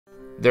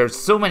There's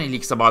so many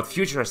leaks about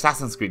future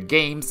Assassin's Creed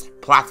games,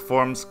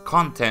 platforms,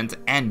 content,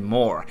 and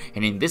more,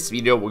 and in this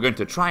video we're going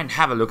to try and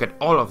have a look at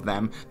all of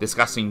them,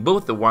 discussing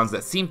both the ones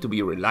that seem to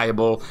be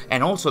reliable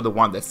and also the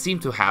ones that seem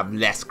to have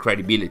less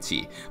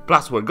credibility.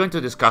 Plus we're going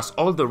to discuss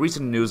all the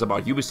recent news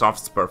about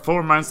Ubisoft's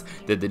performance,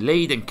 the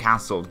delayed and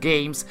cancelled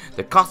games,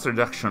 the cost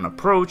reduction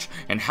approach,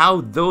 and how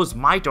those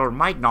might or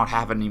might not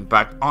have an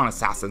impact on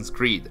Assassin's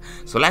Creed.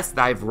 So let's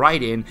dive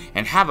right in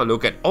and have a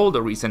look at all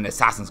the recent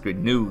Assassin's Creed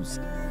news.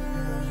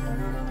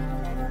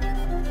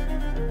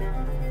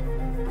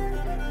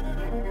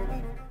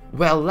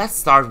 Well, let's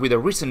start with the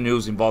recent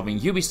news involving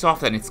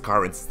Ubisoft and its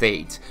current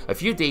state. A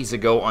few days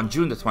ago, on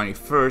June the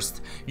 21st,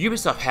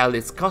 Ubisoft held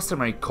its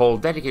customary call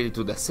dedicated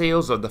to the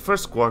sales of the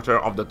first quarter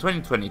of the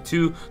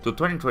 2022 to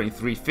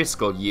 2023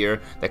 fiscal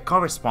year that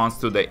corresponds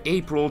to the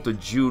April to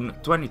June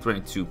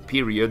 2022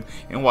 period,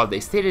 and while they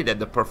stated that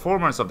the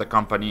performance of the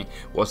company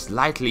was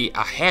slightly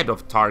ahead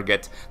of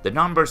target, the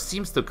number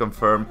seems to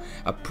confirm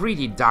a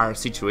pretty dire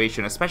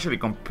situation, especially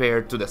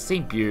compared to the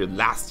same period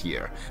last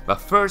year.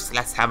 But first,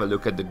 let's have a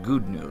look at the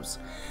good news.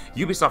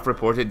 Ubisoft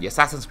reported the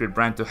Assassin's Creed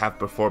brand to have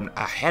performed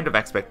ahead of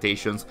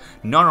expectations,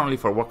 not only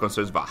for what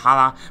concerns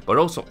Valhalla, but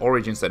also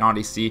Origins and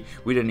Odyssey,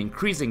 with an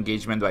increased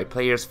engagement by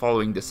players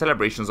following the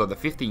celebrations of the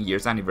 15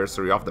 years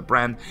anniversary of the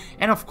brand,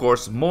 and of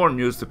course more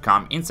news to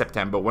come in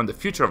September when the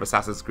future of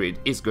Assassin's Creed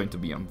is going to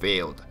be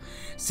unveiled.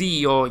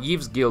 CEO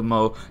Yves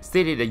Guillemot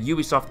stated that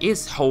Ubisoft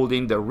is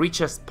holding the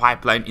richest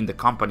pipeline in the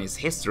company's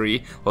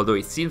history, although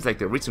it seems like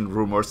the recent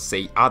rumors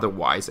say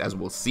otherwise, as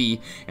we'll see,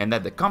 and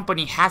that the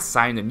company has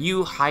signed a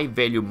new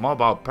high-value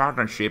mobile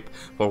partnership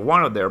for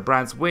one of their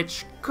brands,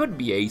 which could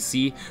be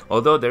AC,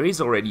 although there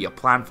is already a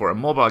plan for a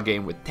mobile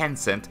game with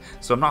Tencent,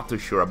 so I'm not too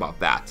sure about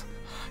that.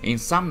 In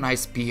some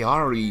nice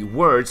PR-y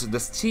words, the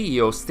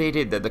CEO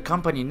stated that the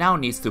company now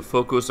needs to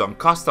focus on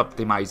cost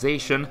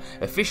optimization,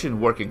 efficient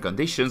working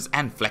conditions,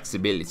 and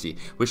flexibility,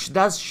 which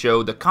does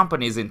show the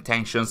company's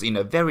intentions in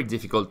a very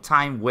difficult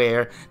time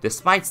where,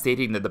 despite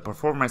stating that the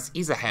performance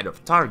is ahead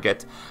of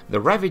target,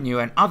 the revenue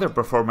and other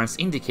performance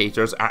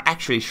indicators are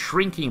actually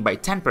shrinking by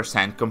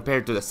 10%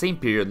 compared to the same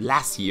period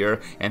last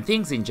year, and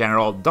things in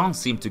general don't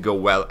seem to go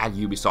well at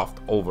Ubisoft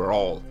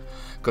overall.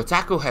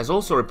 Kotaku has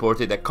also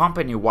reported a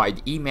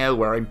company-wide email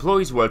where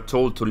employees were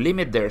told to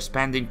limit their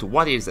spending to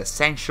what is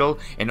essential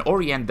and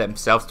orient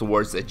themselves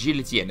towards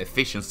agility and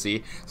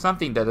efficiency,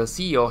 something that the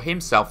CEO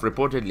himself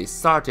reportedly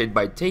started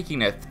by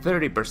taking a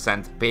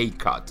 30% pay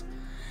cut.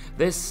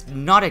 This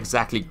not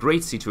exactly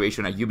great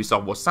situation at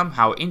Ubisoft was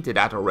somehow hinted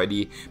at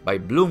already by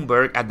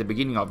Bloomberg at the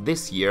beginning of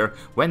this year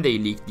when they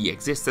leaked the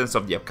existence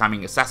of the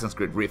upcoming Assassin's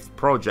Creed Rift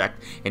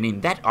project, and in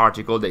that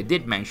article they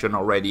did mention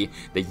already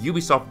that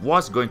Ubisoft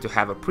was going to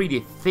have a pretty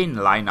thin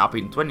lineup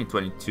in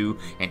 2022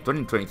 and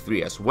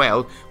 2023 as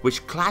well,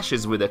 which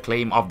clashes with the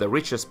claim of the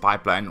richest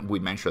pipeline we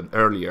mentioned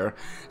earlier,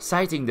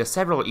 citing the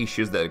several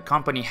issues that the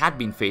company had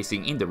been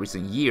facing in the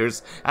recent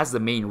years as the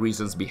main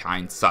reasons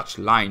behind such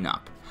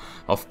lineup.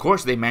 Of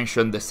course, they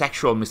mentioned the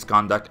sexual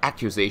misconduct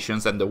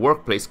accusations and the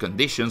workplace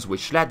conditions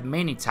which led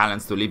many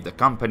talents to leave the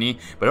company,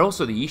 but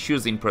also the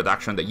issues in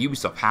production that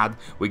Ubisoft had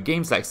with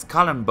games like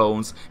Skull and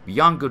Bones,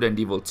 Beyond Good and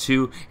Evil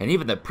 2, and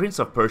even the Prince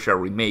of Persia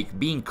remake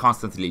being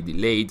constantly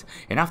delayed,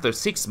 and after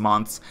 6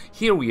 months,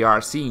 here we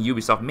are seeing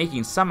Ubisoft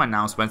making some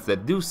announcements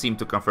that do seem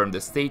to confirm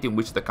the state in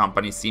which the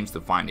company seems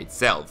to find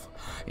itself.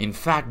 In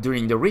fact,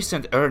 during the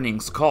recent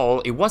earnings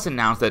call, it was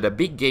announced that a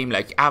big game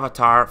like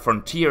Avatar: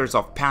 Frontiers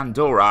of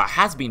Pandora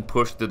has been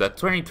pushed to the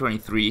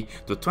 2023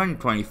 to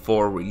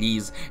 2024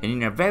 release, and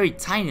in a very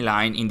tiny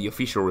line in the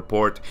official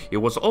report, it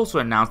was also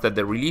announced that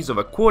the release of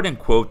a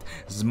quote-unquote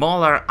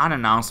smaller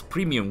unannounced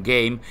premium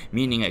game,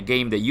 meaning a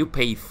game that you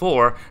pay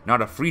for,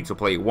 not a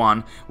free-to-play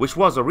one, which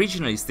was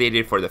originally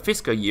stated for the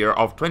fiscal year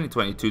of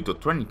 2022 to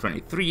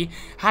 2023,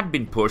 had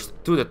been pushed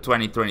to the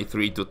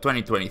 2023 to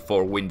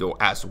 2024 window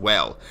as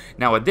well.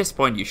 Now at this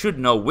point you should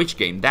know which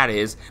game that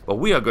is, but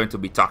we are going to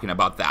be talking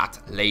about that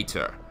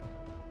later.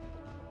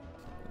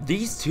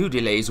 These two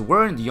delays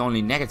weren't the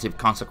only negative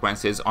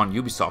consequences on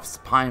Ubisoft's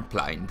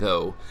pipeline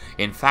though.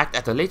 In fact,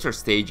 at a later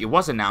stage it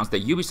was announced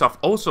that Ubisoft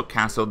also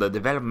cancelled the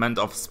development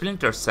of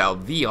Splinter Cell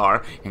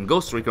VR and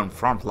Ghost Recon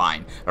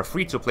Frontline, a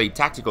free-to-play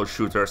tactical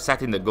shooter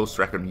set in the Ghost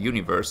Recon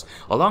universe,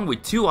 along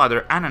with two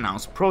other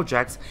unannounced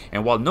projects,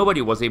 and while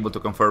nobody was able to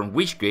confirm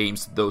which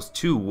games those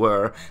two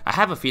were, I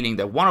have a feeling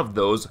that one of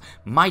those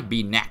might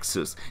be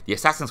Nexus, the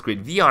Assassin's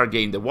Creed VR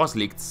game that was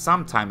leaked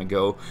some time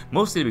ago,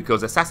 mostly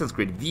because Assassin's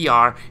Creed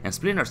VR and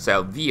Splinter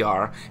Cell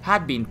VR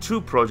had been two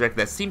projects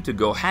that seemed to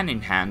go hand in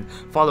hand,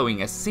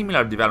 following a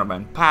similar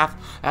development path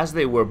as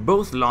they were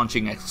both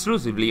launching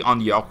exclusively on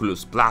the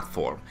Oculus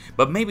platform.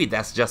 But maybe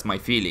that's just my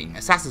feeling.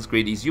 Assassin's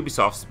Creed is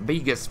Ubisoft's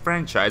biggest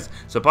franchise,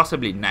 so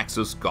possibly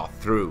Nexus got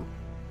through.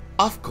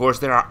 Of course,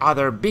 there are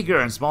other bigger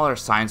and smaller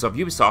signs of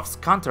Ubisoft's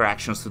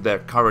counteractions to their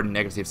current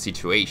negative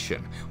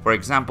situation. For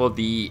example,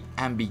 the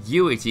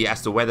ambiguity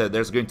as to whether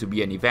there's going to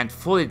be an event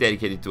fully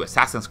dedicated to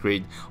Assassin's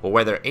Creed or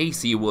whether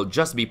AC will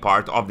just be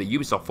part of the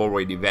Ubisoft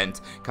Forward event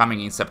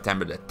coming in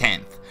September the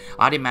 10th.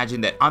 I'd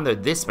imagine that under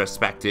this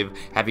perspective,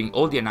 having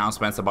all the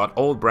announcements about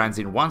all brands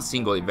in one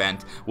single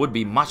event would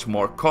be much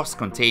more cost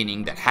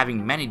containing than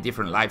having many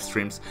different live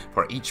streams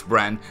for each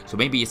brand, so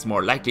maybe it's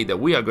more likely that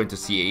we are going to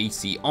see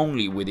AEC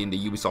only within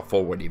the Ubisoft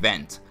Forward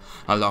event.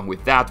 Along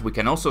with that, we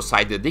can also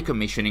cite the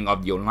decommissioning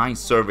of the online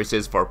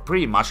services for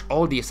pretty much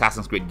all the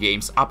Assassin's Creed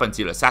games up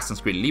until Assassin's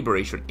Creed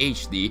Liberation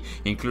HD,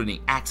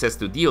 including access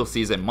to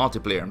DLCs and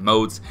multiplayer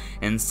modes,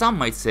 and some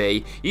might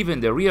say even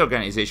the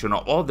reorganization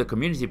of all the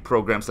community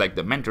programs like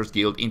the Mentors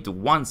Guild into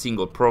one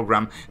single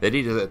program that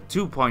is a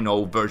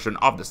 2.0 version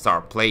of the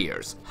Star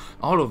Players.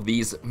 All of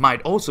these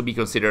might also be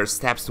considered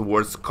steps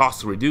towards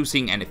cost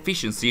reducing and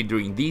efficiency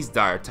during these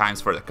dire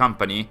times for the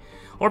company,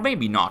 or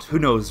maybe not, who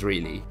knows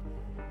really.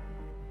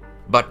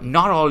 But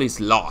not all is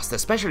lost,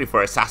 especially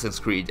for Assassin's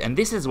Creed, and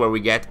this is where we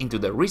get into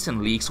the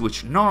recent leaks,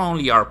 which not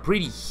only are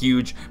pretty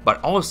huge,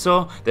 but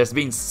also there's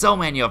been so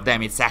many of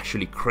them it's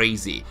actually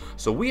crazy.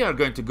 So we are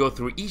going to go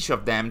through each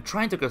of them,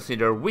 trying to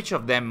consider which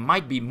of them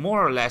might be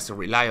more or less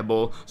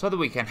reliable, so that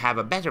we can have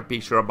a better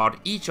picture about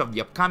each of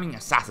the upcoming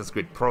Assassin's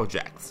Creed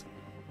projects.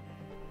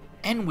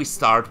 And we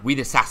start with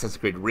Assassin's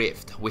Creed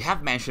Rift. We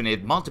have mentioned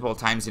it multiple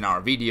times in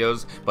our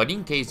videos, but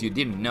in case you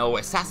didn't know,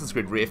 Assassin's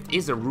Creed Rift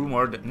is a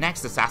rumored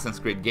next Assassin's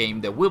Creed game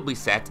that will be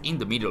set in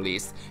the Middle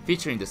East,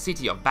 featuring the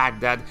city of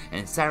Baghdad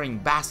and starring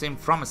Basim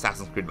from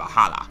Assassin's Creed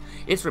Valhalla.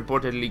 It's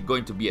reportedly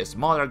going to be a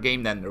smaller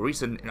game than the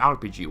recent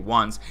RPG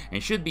ones,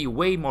 and should be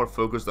way more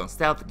focused on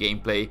stealth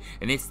gameplay,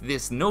 and it's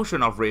this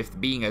notion of Rift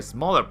being a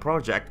smaller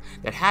project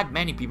that had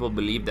many people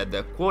believe that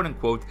the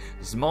quote-unquote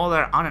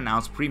smaller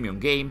unannounced premium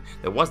game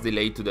that was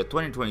delayed to the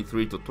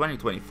 2023 to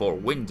 2024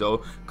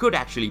 window could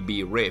actually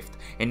be Rift,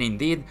 and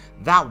indeed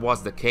that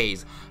was the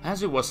case,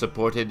 as it was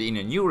supported in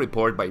a new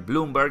report by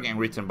Bloomberg and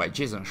written by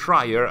Jason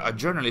Schreier, a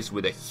journalist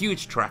with a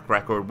huge track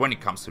record when it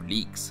comes to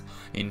leaks.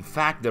 In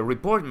fact, the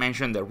report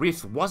mentioned that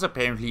Rift was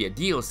apparently a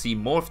DLC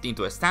morphed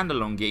into a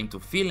standalone game to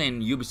fill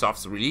in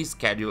Ubisoft's release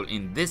schedule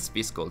in this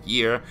fiscal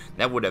year,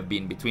 that would have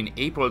been between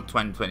April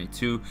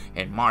 2022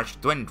 and March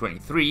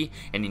 2023,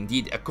 and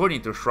indeed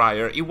according to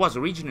Schreier it was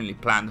originally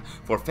planned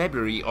for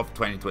February of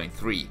 2023.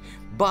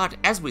 But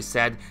as we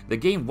said, the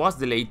game was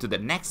delayed to the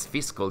next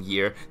fiscal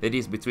year, that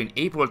is between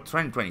April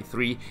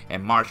 2023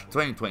 and March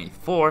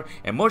 2024,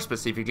 and more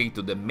specifically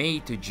to the May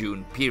to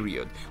June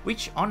period,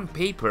 which on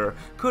paper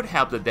could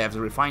help the devs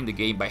refine the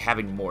game by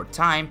having more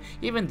time,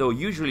 even though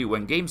usually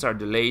when games are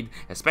delayed,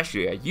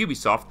 especially at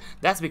Ubisoft,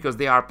 that's because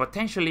they are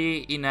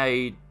potentially in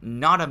a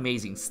not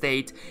amazing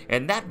state,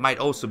 and that might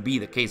also be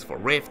the case for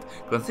Rift,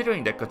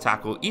 considering that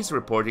Kotaku is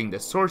reporting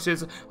that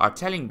sources are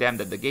telling them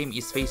that the game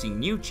is facing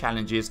new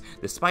challenges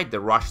despite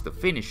the rush to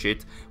finish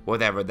it,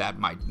 whatever that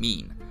might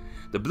mean.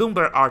 The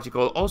Bloomberg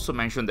article also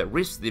mentioned that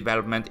Rift's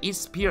development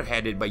is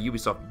spearheaded by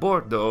Ubisoft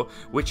Bordeaux,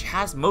 which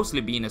has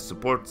mostly been a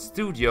support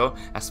studio,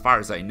 as far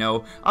as I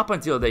know, up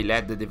until they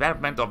led the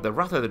development of the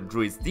Wrath of the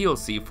Druids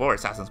DLC for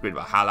Assassin's Creed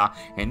Valhalla,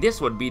 and this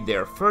would be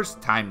their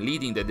first time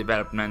leading the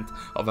development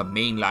of a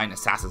mainline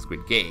Assassin's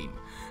Creed game.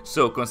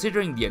 So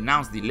considering the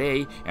announced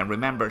delay, and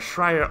remember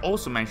Schreier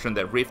also mentioned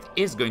that Rift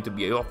is going to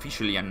be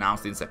officially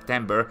announced in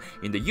September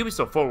in the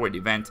Ubisoft Forward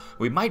event,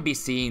 we might be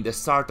seeing the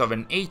start of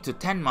an 8 to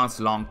 10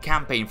 months long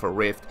campaign for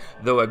Rift,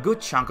 though a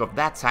good chunk of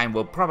that time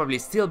will probably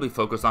still be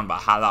focused on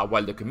Valhalla,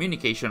 while the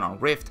communication on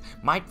Rift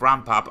might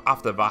ramp up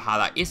after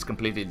Valhalla is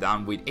completely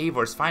done with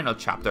Eivor's final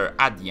chapter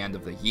at the end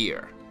of the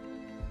year.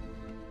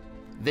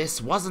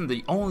 This wasn't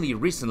the only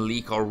recent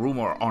leak or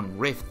rumor on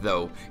Rift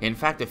though. In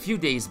fact, a few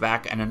days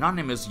back, an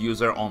anonymous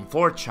user on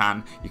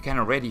 4chan, you can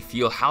already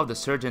feel how the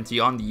certainty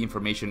on the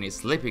information is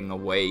slipping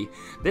away.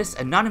 This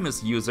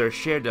anonymous user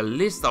shared a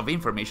list of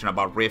information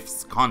about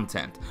Rift's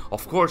content.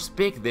 Of course,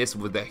 pick this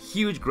with a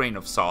huge grain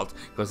of salt,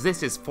 because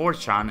this is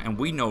 4chan and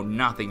we know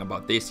nothing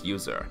about this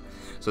user.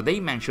 So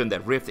they mentioned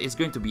that Rift is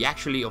going to be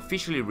actually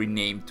officially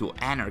renamed to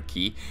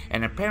Anarchy,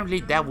 and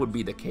apparently that would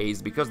be the case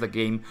because the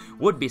game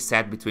would be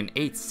set between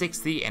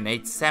 860 and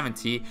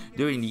 870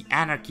 during the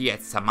Anarchy at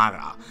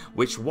Samarra,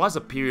 which was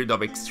a period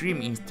of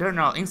extreme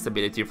internal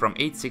instability from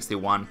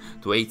 861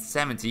 to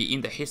 870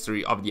 in the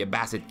history of the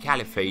Abbasid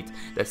Caliphate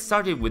that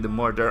started with the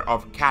murder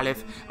of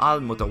Caliph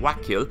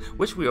al-Mutawakkil,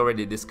 which we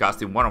already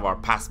discussed in one of our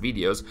past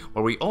videos,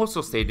 where we also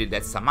stated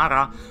that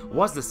Samarra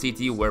was the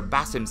city where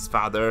Basim's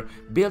father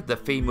built the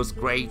famous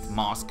Great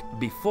Mosque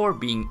before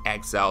being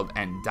exiled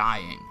and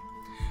dying.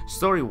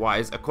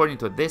 Story-wise, according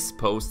to this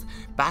post,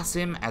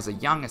 Basim as a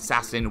young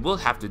assassin will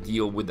have to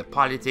deal with the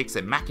politics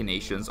and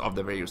machinations of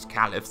the various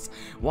caliphs,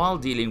 while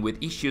dealing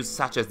with issues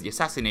such as the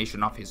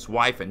assassination of his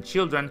wife and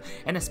children,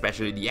 and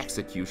especially the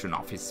execution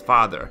of his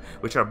father,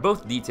 which are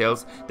both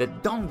details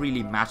that don't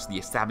really match the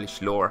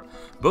established lore,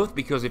 both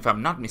because if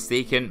I'm not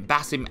mistaken,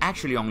 Basim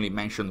actually only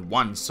mentioned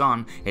one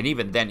son, and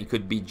even then it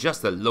could be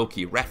just a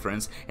low-key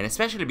reference, and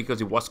especially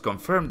because it was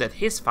confirmed that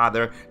his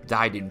father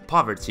died in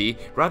poverty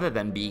rather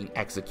than being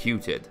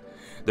executed.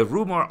 The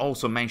rumor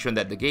also mentioned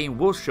that the game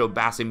will show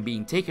Basim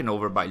being taken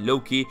over by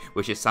Loki,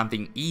 which is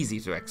something easy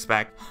to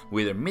expect,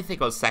 with a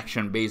mythical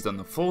section based on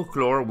the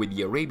folklore with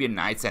the Arabian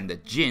Nights and the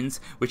Jinns,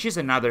 which is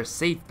another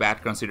safe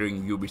bet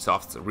considering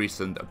Ubisoft's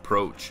recent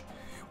approach.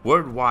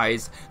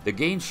 Word-wise, the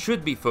game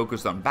should be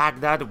focused on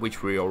Baghdad,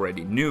 which we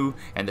already knew,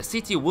 and the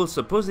city will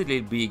supposedly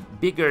be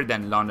bigger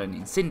than London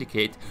in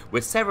Syndicate,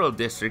 with several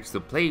districts to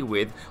play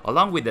with,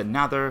 along with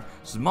another,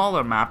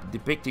 smaller map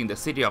depicting the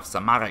city of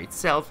Samarra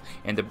itself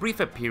and the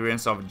brief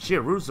appearance of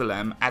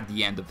Jerusalem at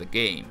the end of the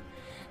game.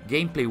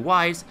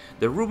 Gameplay-wise,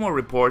 the rumor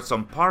reports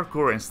on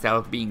parkour and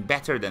stealth being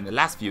better than the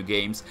last few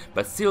games,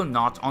 but still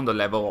not on the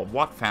level of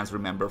what fans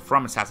remember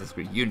from Assassin's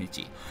Creed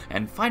Unity.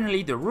 And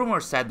finally, the rumor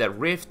said that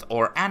Rift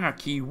or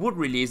Anarchy would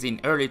release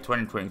in early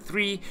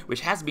 2023,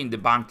 which has been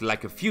debunked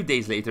like a few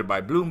days later by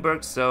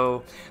Bloomberg,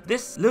 so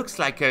this looks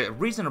like a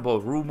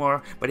reasonable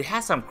rumor, but it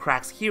has some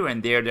cracks here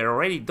and there that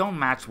already don't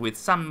match with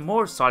some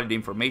more solid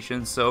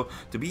information, so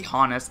to be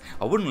honest,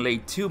 I wouldn't lay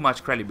too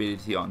much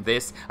credibility on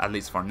this, at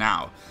least for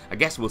now. I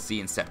guess we'll see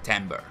in September.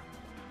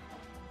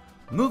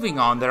 Moving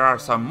on, there are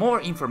some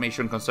more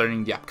information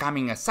concerning the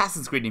upcoming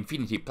Assassin's Creed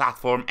Infinity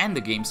platform and the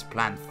games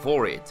planned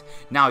for it.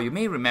 Now, you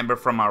may remember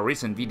from our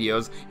recent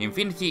videos,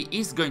 Infinity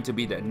is going to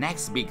be the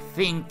next big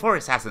thing for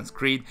Assassin's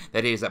Creed,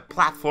 that is a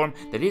platform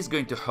that is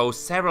going to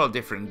host several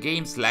different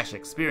games /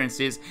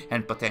 experiences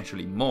and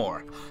potentially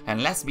more.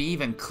 And let's be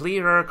even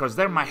clearer, because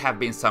there might have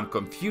been some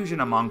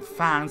confusion among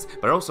fans,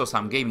 but also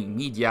some gaming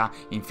media,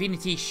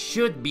 Infinity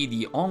should be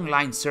the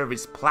online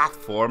service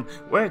platform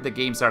where the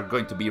games are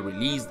going to be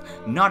released,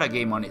 not a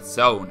game on its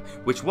own,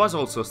 which was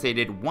also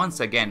stated once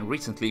again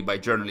recently by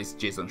journalist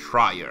Jason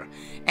Schreier.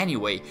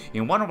 Anyway,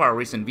 in one of our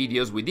recent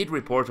videos we did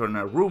report on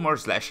a rumor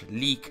 /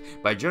 leak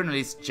by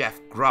journalist Jeff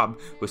Grubb,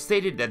 who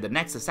stated that the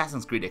next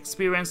Assassin's Creed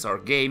experience or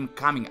game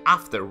coming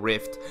after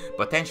Rift,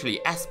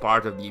 potentially as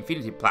part of the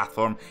Infinity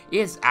platform,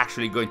 is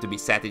actually going to be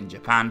set in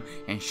Japan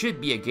and should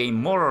be a game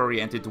more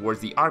oriented towards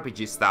the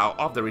RPG style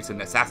of the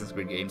recent Assassin's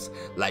Creed games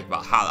like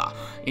Valhalla.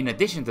 In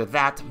addition to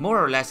that, more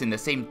or less in the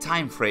same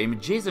time frame,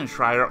 Jason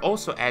Schreier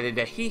also added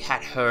that he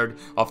had heard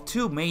of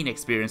two main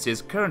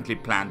experiences currently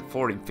planned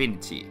for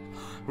Infinity.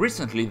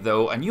 Recently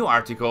though, a new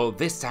article,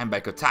 this time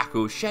by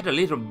Kotaku, shed a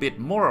little bit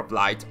more of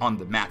light on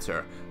the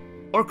matter.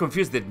 Or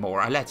confused it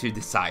more, I'll let you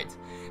decide.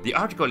 The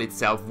article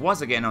itself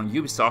was again on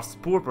Ubisoft's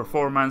poor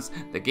performance,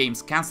 the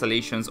game's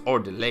cancellations or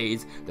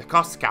delays, the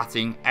cost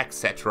cutting,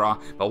 etc.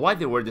 But while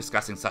they were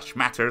discussing such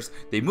matters,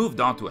 they moved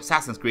on to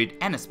Assassin's Creed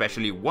and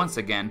especially once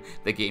again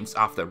the games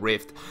after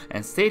Rift,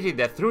 and stated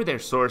that through their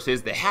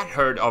sources they had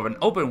heard of an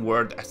open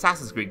world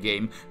Assassin's Creed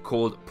game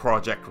called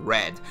Project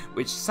Red,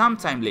 which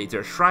sometime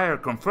later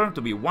Schreier confirmed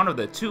to be one of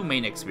the two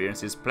main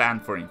experiences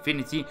planned for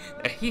Infinity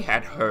that he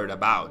had heard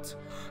about.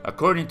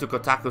 According to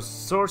Kotaku's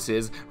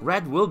sources,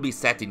 Red will be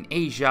set in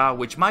Asia,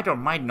 which might or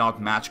might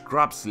not match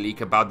Grubb's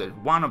leak about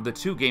one of the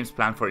two games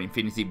planned for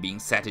Infinity being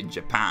set in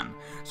Japan.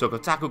 So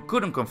Kotaku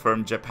couldn't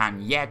confirm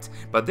Japan yet,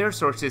 but their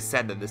sources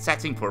said that the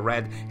setting for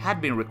Red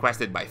had been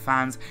requested by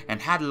fans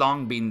and had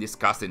long been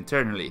discussed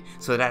internally,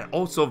 so that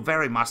also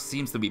very much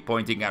seems to be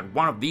pointing at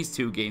one of these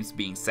two games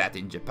being set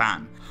in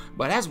Japan.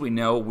 But as we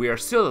know, we are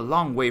still a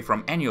long way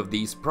from any of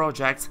these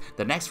projects,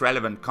 the next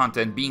relevant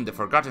content being the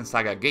Forgotten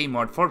Saga game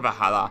mode for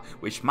Valhalla,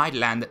 which might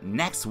land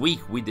next week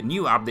with the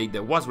new update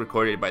that was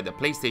recorded by the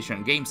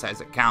PlayStation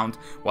GameSize account,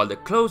 while the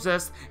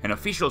closest and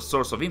official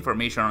source of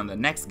information on the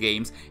next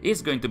games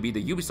is going to be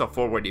the Ubisoft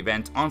Forward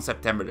event on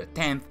September the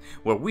 10th,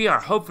 where we are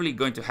hopefully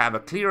going to have a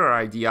clearer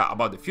idea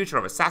about the future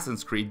of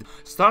Assassin's Creed,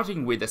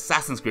 starting with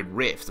Assassin's Creed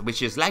Rift,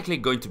 which is likely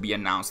going to be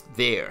announced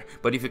there.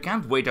 But if you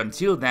can't wait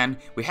until then,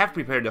 we have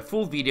prepared a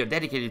full video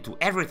dedicated to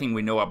everything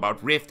we know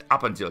about Rift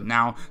up until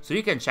now, so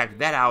you can check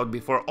that out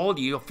before all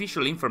the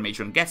official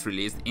information gets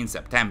released in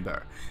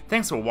September.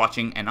 Thanks for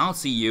watching, and I'll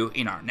see you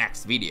in our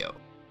next video.